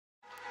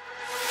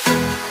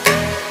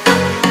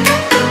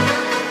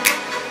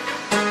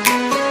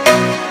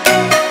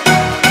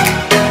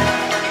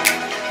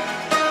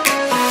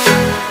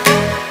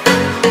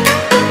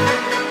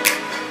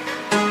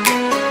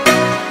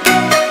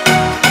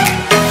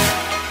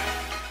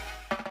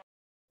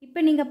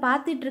இப்போ நீங்க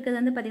பார்த்துட்டு இருக்கிறது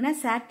வந்து பாத்தீங்கன்னா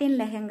சாட்டின்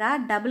லெஹெங்கா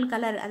டபுள்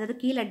கலர், அதாவது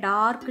கீழே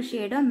டார்க்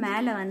ஷேடும்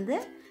மேலே வந்து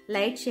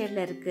லைட்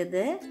ஷேட்ல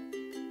இருக்குது.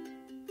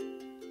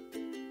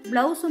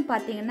 பிளவுஸும்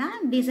பாத்தீங்கன்னா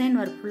டிசைன்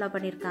ஒர்க் ஃபுல்லா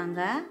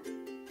பண்ணிருக்காங்க.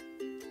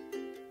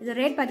 இது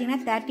ரேட்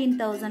பாத்தீங்கன்னா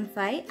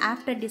 13,500,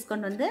 ஆஃப்டர்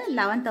டிஸ்கவுண்ட் வந்து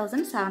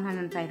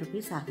 11,705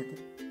 rupees ஆகுது.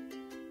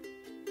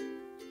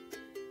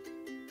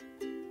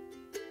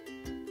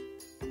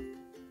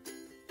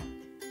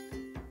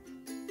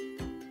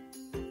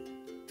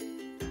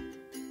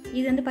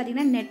 இது வந்து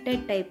பாத்தீங்கன்னா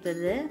நெட்டட் டைப்,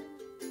 இது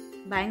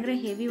பயங்கர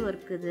ஹெவி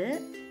ஒர்க். இது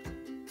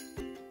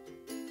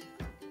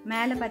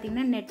மேலே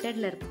பாத்தீங்கன்னா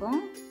நெட்டட்ல இருக்கும்.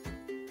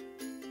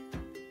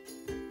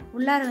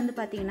 உள்ளார வந்து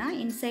பாத்தீங்கன்னா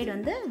இன்சைடு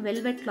வந்து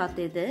வெல்வெட்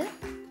கிளாத். இது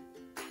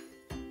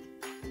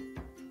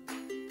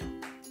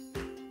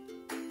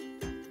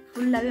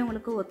ஃபுல்லாவே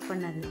உங்களுக்கு ஒர்க்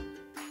பண்ணது.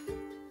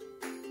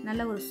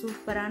 நல்ல ஒரு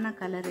சூப்பரான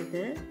கலர்.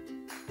 இது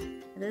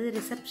அதாவது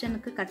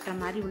ரிசப்ஷனுக்கு கட்டுற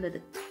மாதிரி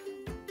உள்ளது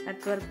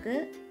கட் ஒர்க்கு.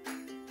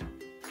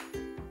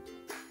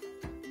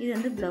 இது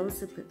வந்து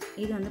பிளவுஸுக்கு.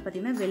 இது வந்து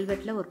பாத்தீங்கன்னா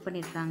வெல்வெட்ல ஒர்க்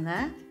பண்ணிருக்காங்க,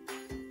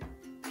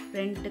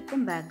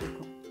 ஃப்ரண்ட்டுக்கும்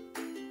பேக்குக்கும்.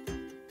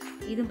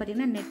 இதுவும்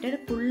பாத்தீங்கன்னா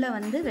நெட்டடுக்குள்ள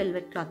வந்து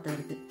வெல்வெட் கிளாத்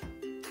வருது.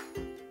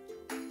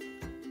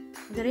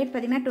 இந்த ரேட்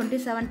பாத்தீங்கன்னா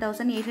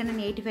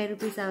 27,885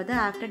 rupees ஆகுது.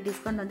 ஆஃப்டர்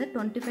டிஸ்கவுண்ட் வந்து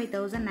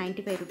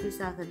 25,095 rupees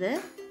ஆகுது.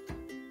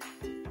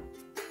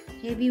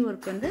 ஹெவி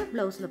ஒர்க் வந்து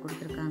பிளவுஸ்ல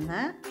கொடுத்துருக்காங்க.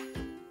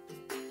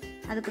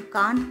 அதுக்கு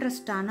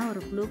கான்ட்ராஸ்டான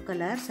ஒரு ப்ளூ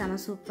கலர், செம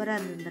சூப்பரா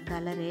இருந்தது இந்த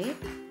கலரே.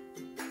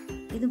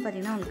 இது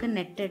பாத்தீங்கன்னா உங்களுக்கு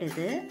நெட்டட்,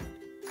 இது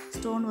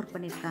ஸ்டோன் ஒர்க்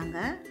பண்ணிருக்காங்க.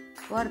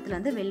 ஓரத்துல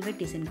வந்து வெல்வெட்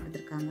டிசைன்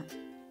கொடுத்துருக்காங்க.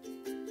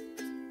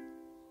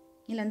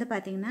 இதுல வந்து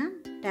பாத்தீங்கன்னா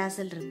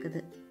டாசல்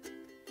இருக்குது.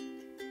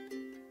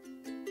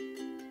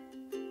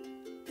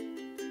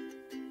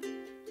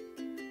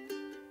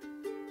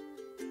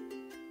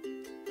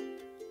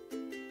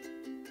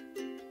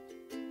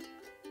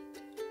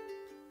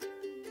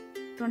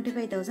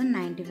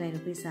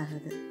 ₹25,095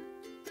 ஆகுது.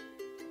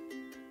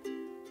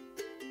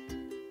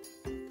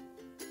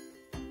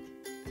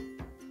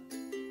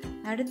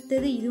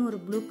 அடுத்தது இது ஒரு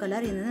ப்ளூ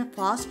கலர். இது வந்து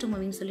ஃபாஸ்ட்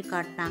மூவிங் சொல்லி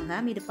காட்டினாங்க.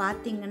 இது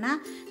பார்த்தீங்கன்னா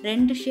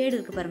ரெண்டு ஷேடு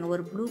இருக்குது பாருங்கள்.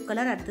 ஒரு ப்ளூ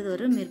கலர், அடுத்தது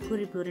ஒரு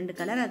மெர்க்குரி ப்ளூ, ரெண்டு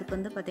கலர். அதுக்கு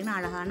வந்து பார்த்திங்கன்னா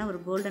அழகான ஒரு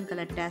கோல்டன்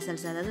கலர்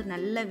டேசல்ஸ், அதாவது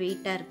நல்ல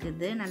வெயிட்டாக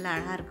இருக்குது, நல்ல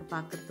அழகாக இருக்குது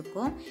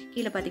பார்க்குறதுக்கும்.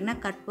 கீழே பார்த்திங்கன்னா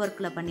கட்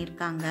ஒர்க்கில்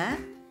பண்ணியிருக்காங்க.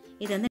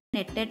 இது வந்து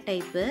நெட்டட்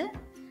டைப்பு.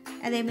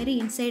 அதேமாரி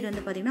இன்சைடு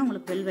வந்து பார்த்திங்கன்னா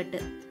உங்களுக்கு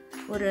வெல்வெட்டு,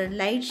 ஒரு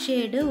லைட்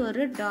ஷேடு,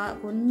 ஒரு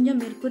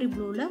கொஞ்சம் மெர்க்குரி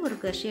ப்ளூவில் ஒரு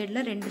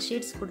ஷேடில் ரெண்டு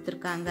ஷேட்ஸ்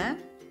கொடுத்துருக்காங்க.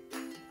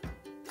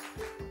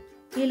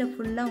 கீழே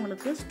ஃபுல்லாக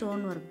உங்களுக்கு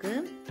ஸ்டோன் ஒர்க்கு.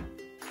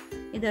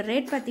 இதோட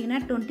ரேட் பார்த்தீங்கன்னா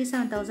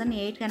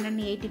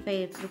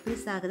 27,885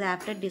 rupees ஆகுது.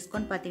 ஆஃப்டர்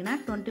டிஸ்கவுண்ட் பார்த்தீங்கன்னா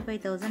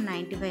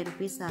 25,095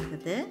 rupees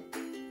ஆகுது.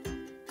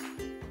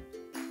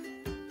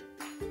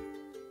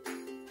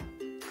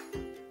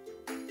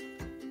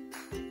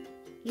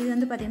 இது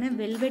வந்து பார்த்தீங்கன்னா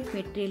வெல்வெட்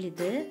மெட்டீரியல்.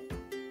 இது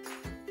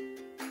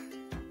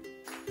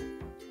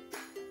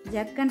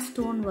ஜர்க்கன்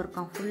ஸ்டோன்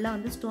ஒர்க்காம், ஃபுல்லாக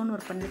வந்து ஸ்டோன்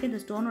ஒர்க் பண்ணிருக்கு. இந்த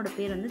ஸ்டோனோட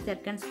பேர் வந்து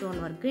ஜர்க்கன் stone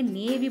work,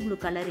 navy blue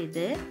colour.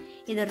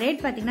 இதோட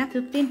ரேட் பார்த்தீங்கன்னா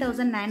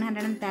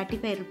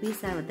 15,935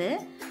 rupees ஆகுது.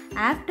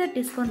 ஆஃப்டர்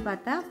டிஸ்கவுண்ட்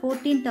பார்த்தா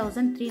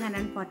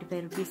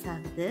 14,345 rupees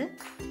ஆகுது.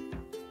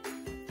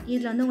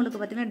 இதில் வந்து உங்களுக்கு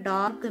பார்த்தீங்கன்னா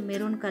dark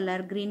maroon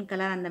colour, green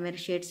colour, அந்த மாதிரி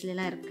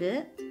ஷேட்ஸ்லாம் இருக்குது.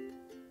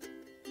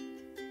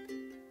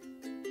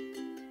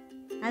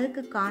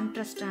 அதுக்கு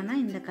கான்ட்ராஸ்டான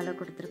இந்த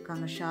கலர்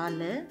கொடுத்துருக்காங்க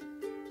ஷாலு.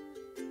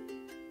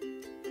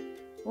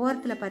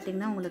 ஓரத்தில்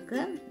பார்த்தீங்கன்னா உங்களுக்கு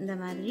இந்த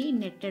மாதிரி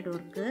நெட்டட்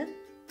ஒர்க்கு,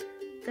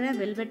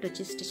 வெல்வெட்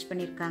வச்சு ஸ்டிச்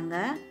பண்ணியிருக்காங்க.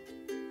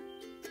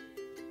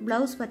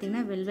 ப்ளவுஸ்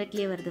பார்த்தீங்கன்னா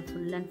வெல்வெட்லேயே வருது,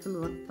 ஃபுல் அண்ட் ஃபுல்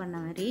ஒர்க் பண்ண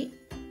மாதிரி.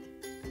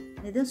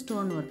 இதுவும்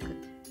ஸ்டோன் ஒர்க்கு,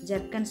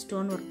 ஜர்க்கன்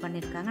ஸ்டோன் ஒர்க்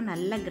பண்ணியிருக்காங்க.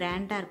 நல்லா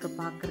கிராண்டாக இருக்குது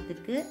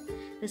பார்க்குறதுக்கு,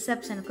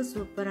 ரிசப்ஷனுக்கு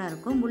சூப்பராக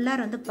இருக்கும். உள்ளார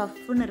வந்து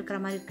பஃப்னு இருக்கிற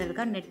மாதிரி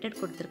இருக்கிறதுக்காக நெட்டட்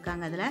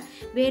கொடுத்துருக்காங்க. அதில்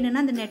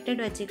வேணும்னா அந்த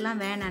நெட்டட்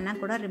வச்சுக்கலாம், வேணான்னா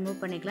கூட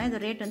ரிமூவ் பண்ணிக்கலாம்.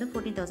 இது ரேட் வந்து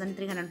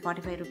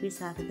 14,345 rupees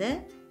ஆகுது.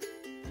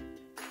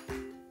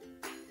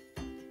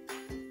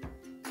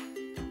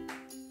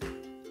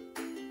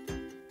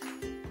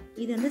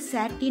 இது வந்து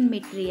சாட்டின்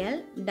மெட்டீரியல்,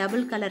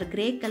 டபுள் கலர்,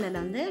 கிரே கலரில்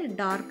வந்து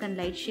டார்க் அண்ட்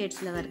லைட்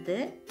ஷேட்ஸில் வருது.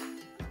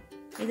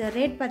 இது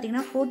ரேட்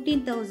பார்த்தீங்கன்னா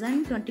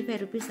 14,025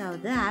 rupees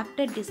ஆகுது.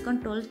 ஆஃப்டர்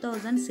டிஸ்கவுண்ட்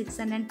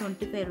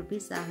 12,625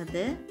 rupees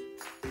ஆகுது.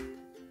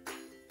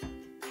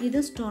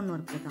 இது ஸ்டோன்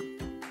ஒர்க்கு தான்.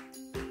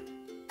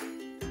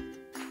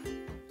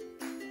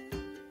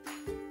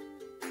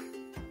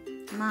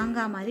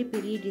 மாங்காய் மாதிரி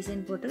பெரிய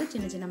டிசைன் போட்டு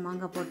சின்ன சின்ன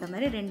மாங்காய் போட்ட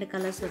மாதிரி ரெண்டு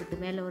கலர்ஸ்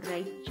வருது. மேலே ஒரு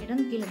ரைட்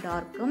ஷேடும் கீழே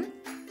டார்க்கும்.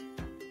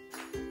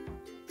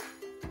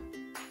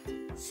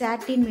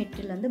 சாட்டின்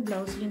மெட்டீரியல் வந்து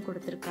ப்ளவுஸ்லையும்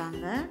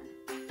கொடுத்துருக்காங்க.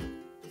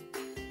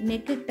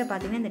 நெக்கு கிட்ட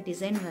பார்த்தீங்கன்னா இந்த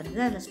டிசைன் வருது,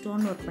 அதில்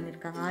ஸ்டோன் ஒர்க்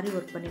பண்ணியிருக்காங்க, ஆரி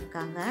ஒர்க்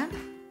பண்ணியிருக்காங்க.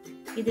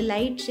 இது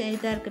லைட்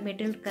இதாக இருக்க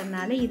மெட்டீரியல்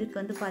இருக்கிறதுனால இதுக்கு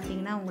வந்து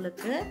பார்த்தீங்கன்னா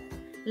உங்களுக்கு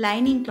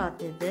லைனிங்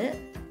கிளாத். இது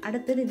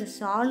அடுத்தது இது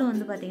ஷாலும்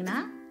வந்து பார்த்தீங்கன்னா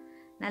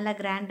நல்லா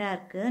கிராண்டாக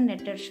இருக்குது,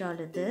 நெட்டட்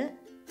ஷால். இது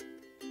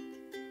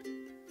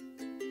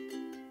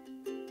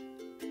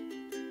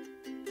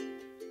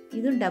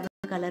இதுவும்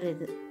டபுள் கலர்.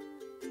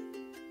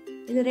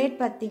 இது ரேட்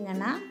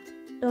பார்த்தீங்கன்னா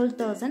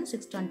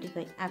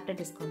 12,625 ஆஃப்டர்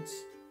டிஸ்கவுண்ட்ஸ்.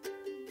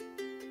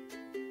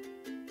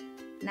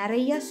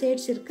 நிறைய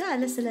ஷேட்ஸ் இருக்குது,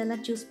 அதில்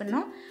சிலதெல்லாம் சூஸ்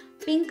பண்ணோம்.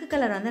 பிங்க்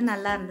கலர் வந்து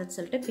நல்லா இருந்ததுன்னு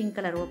சொல்லிட்டு பிங்க்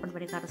கலர் ஓப்பன்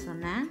பண்ணி காட்ட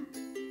சொன்னேன்.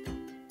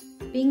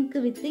 பிங்க்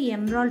வித்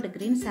எம்ரால்டு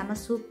க்ரீன் செம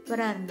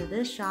சூப்பராக இருந்தது.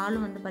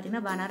 ஷாலும் வந்து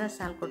பார்த்திங்கன்னா பனாரஸ்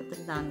ஷால்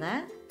கொடுத்துருந்தாங்க.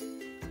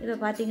 இப்போ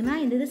பார்த்தீங்கன்னா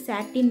இது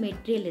சாட்டின்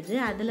மெட்டீரியல் இது.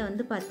 அதில்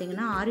வந்து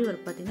பார்த்திங்கன்னா ஆரி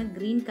ஒர்க் பார்த்திங்கன்னா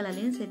க்ரீன்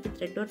கலர்லேயும் சேர்த்து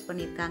த்ரெட் ஒர்க்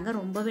பண்ணியிருக்காங்க.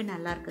 ரொம்பவே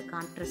நல்லாயிருக்கு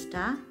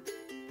கான்ட்ராஸ்டாக.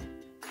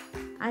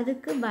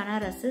 அதுக்கு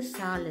பனாரஸ்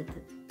ஷால் இது.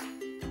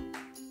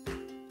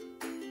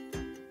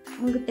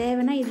 உங்களுக்கு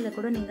தேவைன்னா இதில்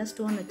கூட நீங்கள்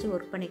ஸ்டோன் வச்சு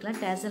ஒர்க் பண்ணிக்கலாம்.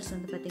 டேசல்ஸ்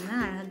வந்து பார்த்திங்கன்னா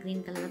அழகாக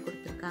க்ரீன் கலரில்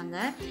கொடுத்துருக்காங்க.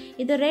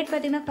 இது ரேட்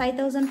பார்த்திங்கன்னா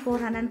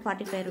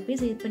 5445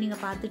 rupees. இப்போ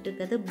நீங்கள் பார்த்துட்டு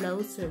இருக்கிறது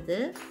ப்ளவுஸ். இது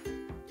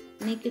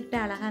நெக்கிட்ட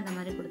அழகாக அந்த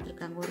மாதிரி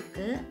கொடுத்துருக்காங்க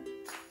ஒர்க்கு.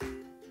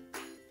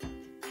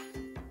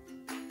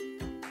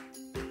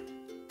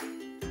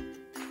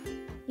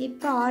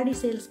 இப்போ ஆடி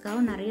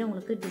சேல்ஸ்க்காகவும் நிறைய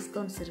உங்களுக்கு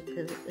டிஸ்கவுண்ட்ஸ்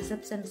இருக்குது.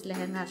 ரிசப்ஷன்ஸ்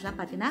லெஹங்காஸ்லாம்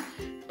பார்த்தீங்கன்னா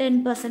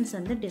 10%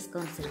 வந்து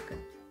டிஸ்கவுண்ட்ஸ்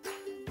இருக்குது.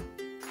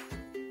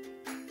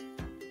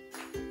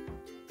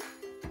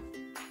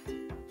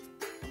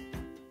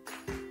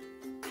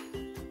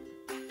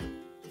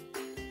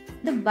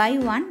 இது by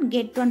one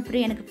get one free.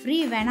 எனக்கு ஃப்ரீ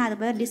வேணாம், அது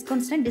பதில்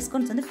டிஸ்கவுண்ட்ஸ்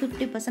வந்து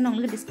 50%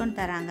 உங்களுக்கு டிஸ்கவுண்ட்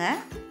தராங்க.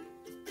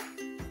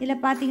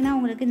 இதில் பார்த்தீங்கன்னா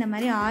உங்களுக்கு இந்த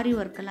மாதிரி ஆரி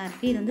ஒர்க்கெல்லாம்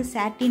இருக்குது. இது வந்து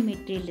சாட்டின்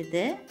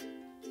மெட்டீரியல்.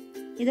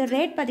 இதோட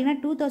ரேட் பார்த்தீங்கன்னா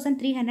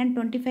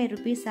 2325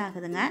 rupees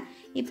ஆகுதுங்க.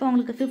 இப்போ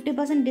உங்களுக்கு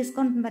 50%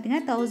 டிஸ்கவுண்ட்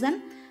பார்த்தீங்கன்னா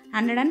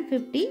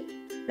 1150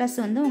 ப்ளஸ்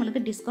வந்து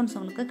உங்களுக்கு டிஸ்கவுண்ட்ஸ்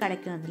உங்களுக்கு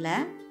கிடைக்கும். அதில்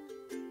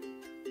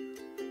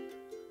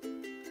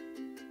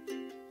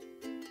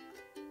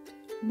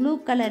ப்ளூ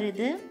கலர்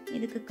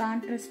இதுக்கு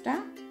கான்ட்ராஸ்டாக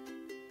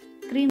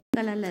க்ரீம்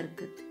கலரில்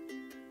இருக்குது.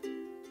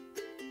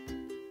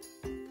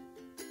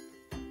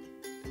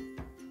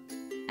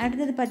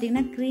 அடுத்தது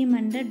பார்த்தீங்கன்னா cream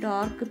and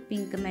dark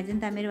pink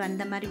magenta மாரி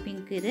வந்த மாதிரி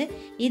பிங்க்.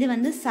 இது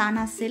வந்து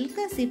சானா சில்க்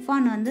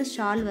சிஃபான் வந்து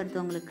ஷால் வருது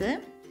உங்களுக்கு.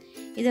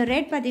 இதோட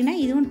ரேட் பார்த்தீங்கன்னா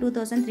இதுவும்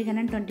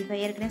 2325.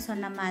 ஏற்கனவே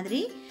சொன்ன மாதிரி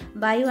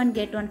பை ஒன்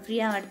கெட் ஒன்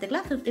ஃப்ரீயாக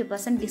எடுத்துக்கலாம்.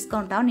 50%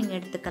 டிஸ்கவுண்ட்டாகவும் நீங்கள்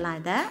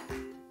எடுத்துக்கலாம்.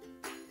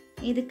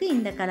 இதுக்கு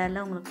இந்த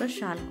கலரில் உங்களுக்கு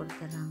ஷால்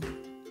கொடுத்துட்றாங்க,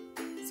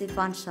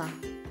 சிஃபான் ஷால்.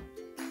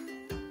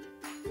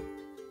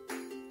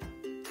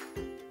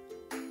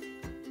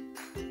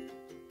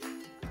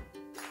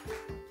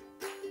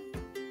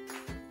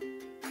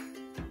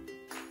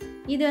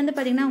 இது வந்து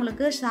பார்த்திங்கன்னா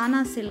உங்களுக்கு சானா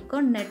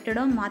சில்க்கும்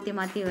நெட்டடும்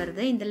மாற்றி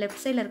வருது. இந்த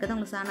லெஃப்ட் சைடில் இருக்கிறது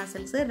உங்களுக்கு சானா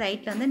சில்க்ஸு,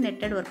 ரைட்டில் வந்து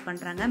நெட்டட் ஒர்க்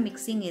பண்ணுறாங்க,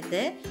 மிக்சிங்.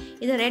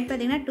 இது ரேட்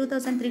பார்த்திங்கன்னா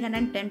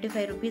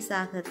 2325 rupees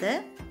ஆகுது.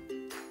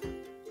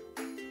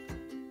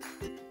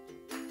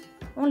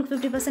 உங்களுக்கு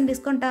 50%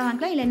 டிஸ்கவுண்ட்டாக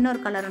வாங்கிக்கலாம், இல்லை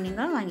இன்னொரு கலரும்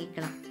நீங்கள்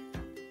வாங்கிக்கலாம்.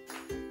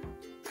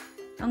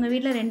 உங்கள்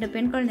வீட்டில் 2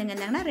 பெண் குழந்தைங்க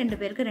இருந்தாங்கன்னா 2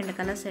 பேருக்கு 2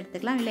 கலர்ஸ்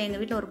எடுத்துக்கலாம். இல்லை எங்கள்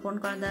வீட்டில் ஒரு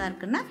பொன் குழந்தை தான்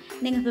இருக்குன்னா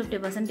நீங்கள்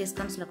 50%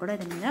 டிஸ்கவுண்ட்ஸில் கூட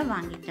இதை நீங்கள்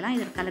வாங்கிக்கலாம்.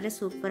 இதோட கலரே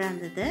சூப்பராக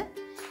இருந்தது.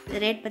 இது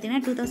ரேட்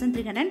பார்த்தீங்கன்னா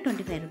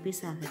 2325 rupees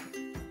ஆகுது.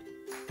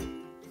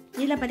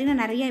 இதில்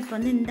பார்த்தீங்கன்னா நிறைய இப்போ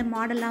வந்து இந்த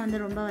மாடல்லாம்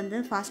வந்து ரொம்ப வந்து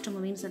ஃபாஸ்ட்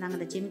மூவிங்னு சொன்னாங்க,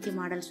 இந்த ஜிமிக்கி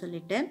மாடல்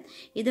சொல்லிட்டு.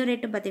 இதோட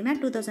ரேட்டு பார்த்தீங்கன்னா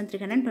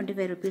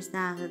 2325 rupees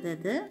தான் ஆகுது.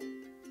 அது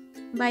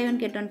பை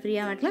ஒன் கெட் ஒன்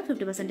ஃப்ரீயாக வாங்கிக்கலாம்.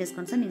 50%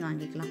 டிஸ்கவுண்ட்ஸை நீங்கள்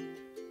வாங்கிக்கலாம்.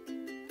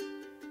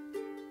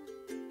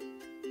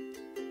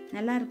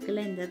 நல்லா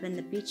இருக்குல்ல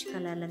இந்த பீச்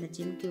கலரில் இந்த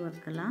ஜிமிக்கி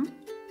ஒர்க்கெல்லாம்.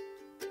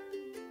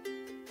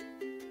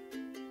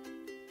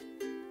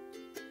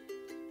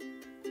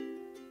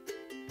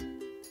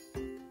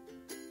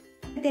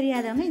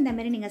 தெரியாதவங்க இந்த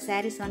மாதிரி நீங்கள்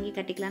சாரீஸ் வாங்கி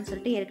கட்டிக்கலாம்னு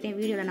சொல்லிட்டு ஏற்கனவே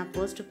வீடியோவில் நான்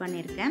போஸ்ட்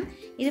பண்ணியிருக்கேன்.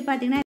 இது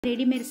பார்த்தீங்கன்னா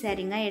ரெடிமேட்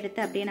சாரீங்க, எடுத்து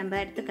அப்படியே நம்ம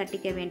எடுத்து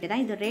கட்டிக்க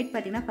வேண்டியதான். இது ரேட்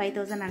பார்த்தீங்கன்னா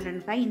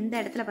 5105. இந்த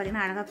இடத்துல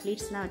பார்த்தீங்கன்னா அழகாக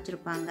ஃப்ளீட்ஸ்லாம்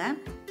வச்சுருப்பாங்க.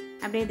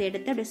 அப்படியே இதை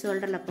எடுத்து அப்படியே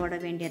ஷோல்டரில் போட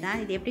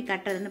வேண்டியதான். இது எப்படி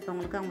கட்டுறதுன்னு இப்போ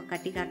உங்களுக்கு அவங்க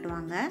கட்டி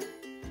காட்டுவாங்க.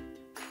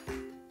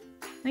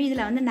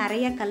 இதில் வந்து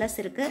நிறைய கலர்ஸ்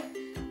இருக்குது.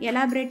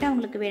 எலாபரேட்டாக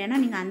உங்களுக்கு வேணும்னா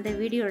நீங்கள் அந்த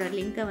வீடியோட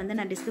லிங்க்கை வந்து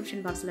நான்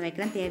டிஸ்கிரிப்ஷன் பாக்ஸில்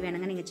வைக்கிறேன்,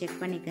 தேவையானங்க நீங்கள்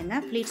செக் பண்ணிக்கோங்க.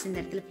 ஃப்ளீட்ஸ் இந்த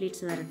இடத்துல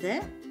ஃப்ளீட்ஸ் வருது.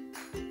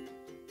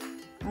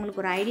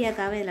 உங்களுக்கு ஒரு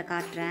ஐடியாக்காக இதில்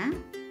காட்டுறேன்.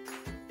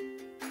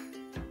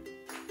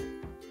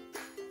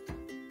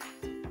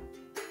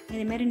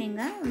 இதுமாரி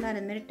நீங்கள் உள்ளார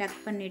இதுமாரி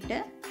டக் பண்ணிவிட்டு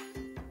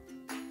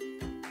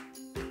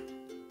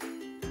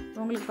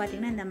உங்களுக்கு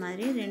பார்த்தீங்கன்னா இந்த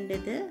மாதிரி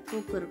 2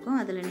 ஹூக் இருக்கும்.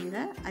 அதில்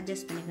நீங்கள்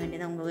அட்ஜஸ்ட் பண்ணிக்க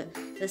வேண்டியது, உங்கள்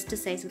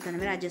வெஸ்ட் சைஸுக்கு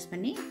தகுந்த மாதிரி அட்ஜஸ்ட்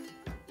பண்ணி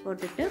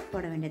போட்டுட்டு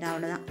போட வேண்டியது.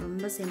 அவ்வளோதான்,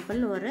 ரொம்ப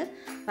சிம்பிள். ஒரு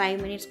 5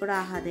 minutes கூட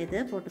ஆகாது இது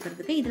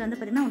போட்டுக்கிறதுக்கு. இதில் வந்து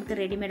பார்த்திங்கன்னா உங்களுக்கு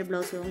ரெடிமேட்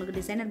ப்ளவுஸ், உங்களுக்கு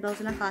டிசைனர்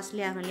ப்ளவுஸ்லாம்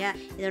காஸ்ட்லி ஆகும் இல்லையா,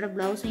 இதோட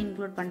ப்ளவுஸும்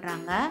இன்க்ளூட்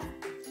பண்ணுறாங்க.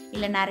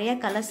 இல்லை நிறைய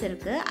கலர்ஸ்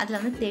இருக்குது, அதில்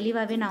வந்து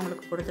தெளிவாகவே நான்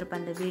உங்களுக்கு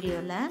கொடுத்துருப்பேன் இந்த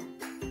வீடியோவில்.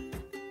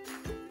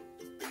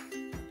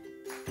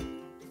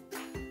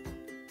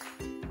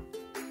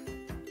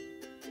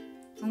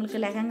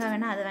 உங்களுக்கு லெஹங்கா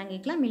வேணால் அதை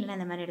வாங்கிக்கலாம், இல்லைன்னா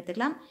இந்த மாதிரி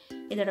எடுத்துக்கலாம்.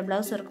 இதோட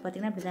ப்ளவுஸ் ஒர்க்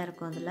பார்த்திங்கன்னா இப்படி தான்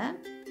இருக்கும்.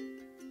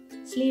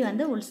 அதில் ஸ்லீவ்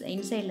வந்து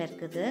இன்சைடில்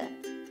இருக்குது,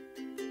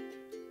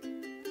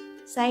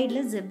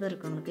 சைடில் ஜிப்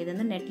இருக்குது உங்களுக்கு. இது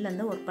வந்து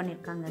நெட்லேருந்து ஒர்க்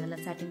பண்ணியிருக்காங்க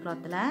இதில் சாட்டின்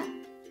கிளாத்தில்.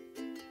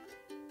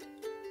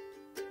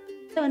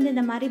 இப்போ வந்து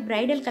இந்த மாதிரி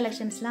ப்ரைடல்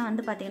கலெக்ஷன்ஸ்லாம்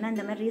வந்து பார்த்திங்கன்னா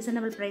இந்த மாதிரி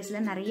ரீசனபிள்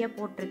ப்ரைஸில் நிறைய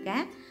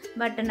போட்டிருக்கேன்.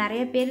 பட்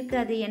நிறைய பேருக்கு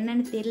அது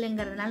என்னென்னு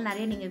தெரியலங்கிறதுனால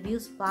நிறைய நீங்கள்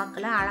வியூஸ்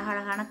பார்க்கல.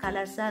 அழகழகான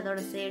கலர்ஸு,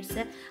 அதோட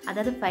ஷேட்ஸு,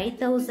 அதாவது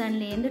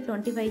 5000லேருந்து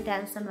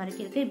 25,000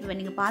 வரைக்கும் இருக்குது. இப்போ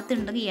நீங்கள்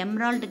பார்த்துட்டு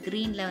எம்ரால்டு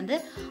க்ரீனில் வந்து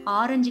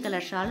ஆரஞ்சு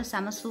கலர் ஷால்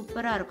செம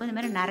சூப்பராக இருக்கும். இந்த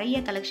மாதிரி நிறைய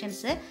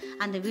கலெக்ஷன்ஸு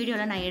அந்த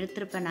வீடியோவில் நான்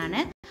எடுத்திருப்பேன். நான்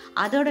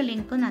அதோட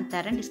லிங்க்கும் நான்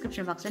தரேன்,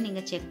 டிஸ்கிரிப்ஷன் பாக்ஸில்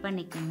நீங்கள் செக்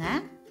பண்ணிக்கோங்க.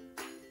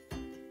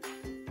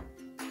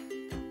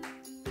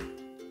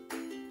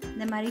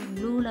 இந்த மாதிரி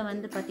ப்ளூவில்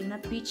வந்து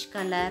பார்த்திங்கன்னா பீச்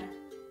கலர்,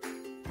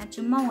 நான்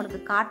சும்மா உங்களுக்கு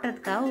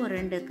காட்டுறதுக்காக ஒரு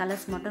 2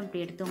 கலர்ஸ் மட்டும்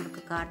இப்படி எடுத்து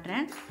உங்களுக்கு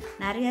காட்டுறேன்.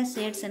 நிறையா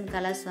ஷேட்ஸ் அண்ட்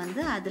கலர்ஸ்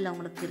வந்து அதில்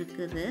உங்களுக்கு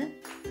இருக்குது.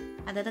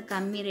 அதாவது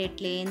கம்மி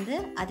ரேட்லேருந்து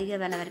அதிக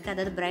விலை வரைக்கும்,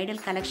 அதாவது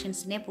ப்ரைடல்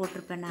கலெக்ஷன்ஸ்னே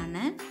போட்டிருப்பேன் நான்.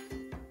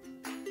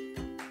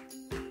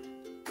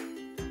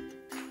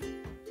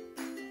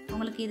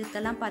 உங்களுக்கு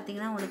இதுக்கெல்லாம்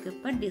பார்த்தீங்கன்னா உங்களுக்கு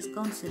இப்போ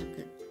டிஸ்கவுண்ட்ஸ்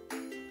இருக்குது.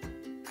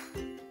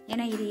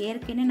 ஏன்னா இது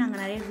ஏற்கனவே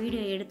நாங்கள் நிறைய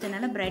வீடியோ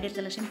எடுத்தனால ப்ரைடல்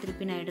கலெக்ஷன்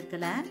திருப்பி நான்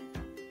எடுக்கலை.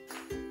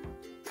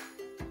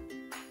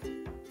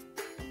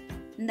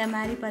 இந்த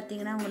மாதிரி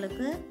பார்த்தீங்கன்னா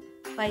உங்களுக்கு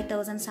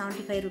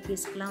 5075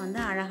 ருபீஸ்க்குலாம் வந்து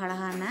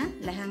அழகழகான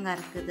லெஹங்கா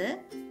இருக்குது.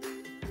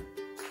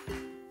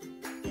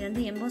 இது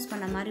வந்து எம்போஸ்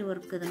பண்ண மாதிரி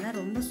இருக்குதுங்க.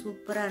 ரொம்ப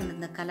சூப்பராக இருந்தது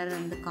இந்த கலர்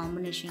வந்து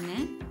காம்பினேஷனு.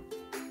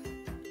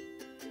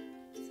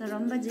 ஸோ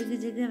ரொம்ப ஜிகு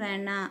ஜிகு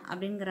வேணாம்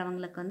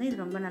அப்படிங்கிறவங்களுக்கு வந்து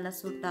இது ரொம்ப நல்லா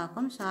சூட்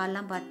ஆகும்.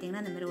 ஷால்லாம்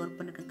பார்த்தீங்கன்னா இந்த மாதிரி ஒர்க்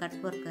பண்ணிருக்கு, கட்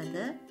ஒர்க்.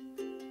 அது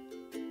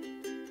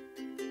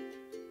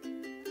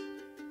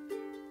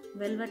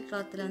வெல்வெட்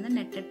கிளாத்தில் வந்து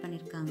நெட்டட்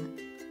பண்ணியிருக்காங்க.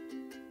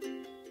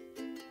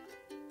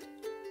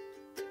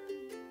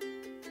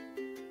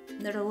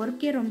 இதோட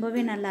ஒர்க்கே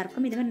ரொம்பவே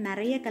நல்லாயிருக்கும். இது மாதிரி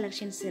நிறைய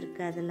கலெக்ஷன்ஸ்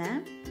இருக்குது அதில்.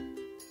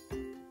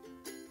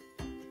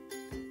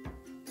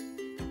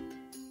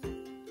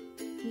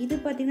 இது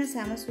பார்த்திங்கன்னா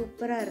செம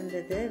சூப்பராக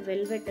இருந்தது.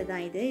 வெல்வெட்டு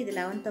தான் இது. இது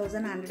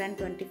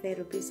 11,125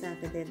 ருபீஸ்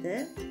ஆகுது.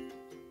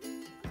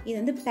 இது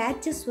வந்து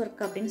பேச்சஸ்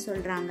ஒர்க் அப்படின்னு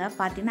சொல்கிறாங்க.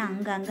 பார்த்தீங்கன்னா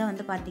அங்கங்கே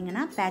வந்து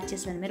பார்த்திங்கன்னா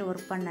பேச்சஸ் அந்தமாரி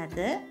ஒர்க்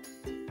பண்ணது.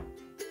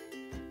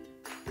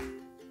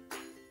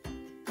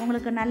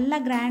 உங்களுக்கு நல்லா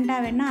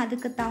கிராண்டாக வேணால்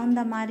அதுக்கு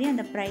தகுந்த மாதிரி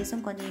அந்த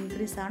ப்ரைஸும் கொஞ்சம்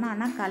இன்க்ரீஸ் ஆகணும்.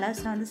 ஆனால்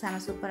கலர்ஸ்லாம் வந்து செம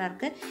சூப்பராக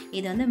இருக்குது.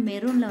 இது வந்து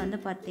மெரூனில் வந்து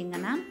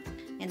பார்த்திங்கன்னா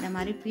இந்த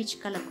மாதிரி பீச்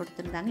கலர்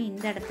கொடுத்துருந்தாங்க.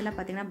 இந்த இடத்துல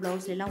பார்த்திங்கன்னா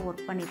ப்ளவுஸ்லாம்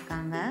ஒர்க்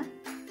பண்ணியிருக்காங்க,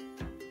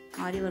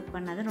 ஆரி ஒர்க்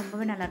பண்ணது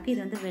ரொம்பவே நல்லாயிருக்கு.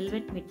 இது வந்து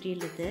வெல்வெட்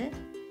மெட்டீரியல். இது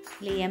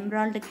இல்லை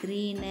எம்ப்ராய்டு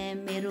க்ரீனு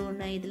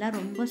மெரூனு இதெல்லாம்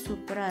ரொம்ப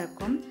சூப்பராக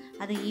இருக்கும்.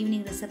 அது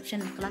ஈவினிங்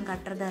ரிசப்ஷனுக்கெலாம்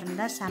கட்டுறதா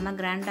இருந்தால் செம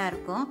கிராண்டாக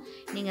இருக்கும்.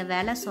 நீங்கள்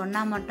விலை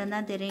சொன்னால்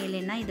மட்டும்தான் தெரியும்,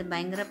 இல்லைன்னா இது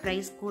பயங்கர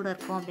ப்ரைஸ் கூட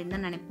இருக்கும் அப்படின்னு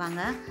தான் நினைப்பாங்க.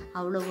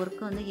 அவ்வளோ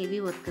ஒர்க்கு வந்து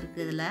ஹெவி ஒர்க்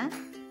இருக்குது இதில்.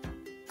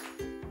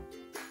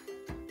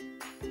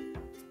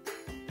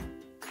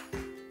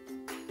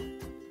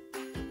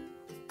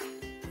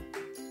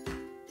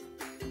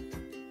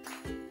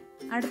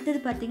 அடுத்தது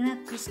பார்த்திங்கன்னா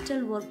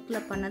கிறிஸ்டல்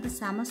ஒர்க்கில் பண்ணது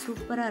செம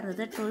சூப்பராக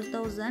இருந்தது.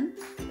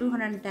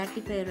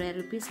 12,235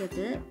 ருபீஸ்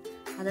அது.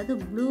 அதாவது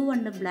ப்ளூ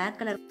அண்ட் பிளாக்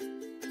கலர்.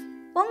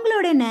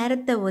 உங்களுடைய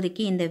நேரத்தை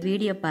ஒதுக்கி இந்த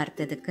வீடியோ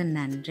பார்த்ததுக்கு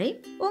நன்றி.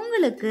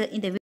 உங்களுக்கு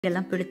இந்த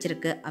வீடியோலாம்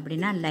பிடிச்சிருக்கு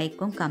அப்படின்னா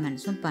லைக்கும்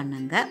கமெண்ட்ஸும்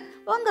பண்ணுங்கள்.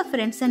 உங்கள்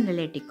ஃப்ரெண்ட்ஸ் அண்ட்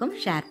ரிலேட்டிவ்க்கும்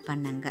ஷேர்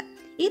பண்ணுங்கள்.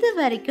 இது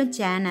வரைக்கும்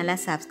சேனலை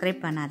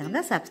சப்ஸ்கிரைப் பண்ணாதவங்க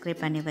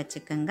சப்ஸ்கிரைப் பண்ணி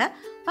வச்சுக்கோங்க.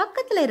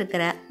 பக்கத்தில்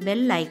இருக்கிற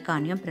பெல்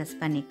ஐக்கானையும் ப்ரெஸ்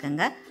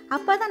பண்ணிக்கோங்க.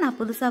 அப்போ தான் நான்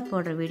புதுசாக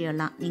போடுற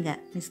வீடியோலாம் நீங்கள்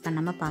மிஸ்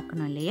பண்ணாமல்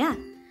பார்க்கணும் இல்லையா?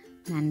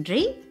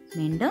 நன்றி.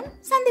 மீண்டும்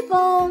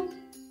சந்திப்போம்.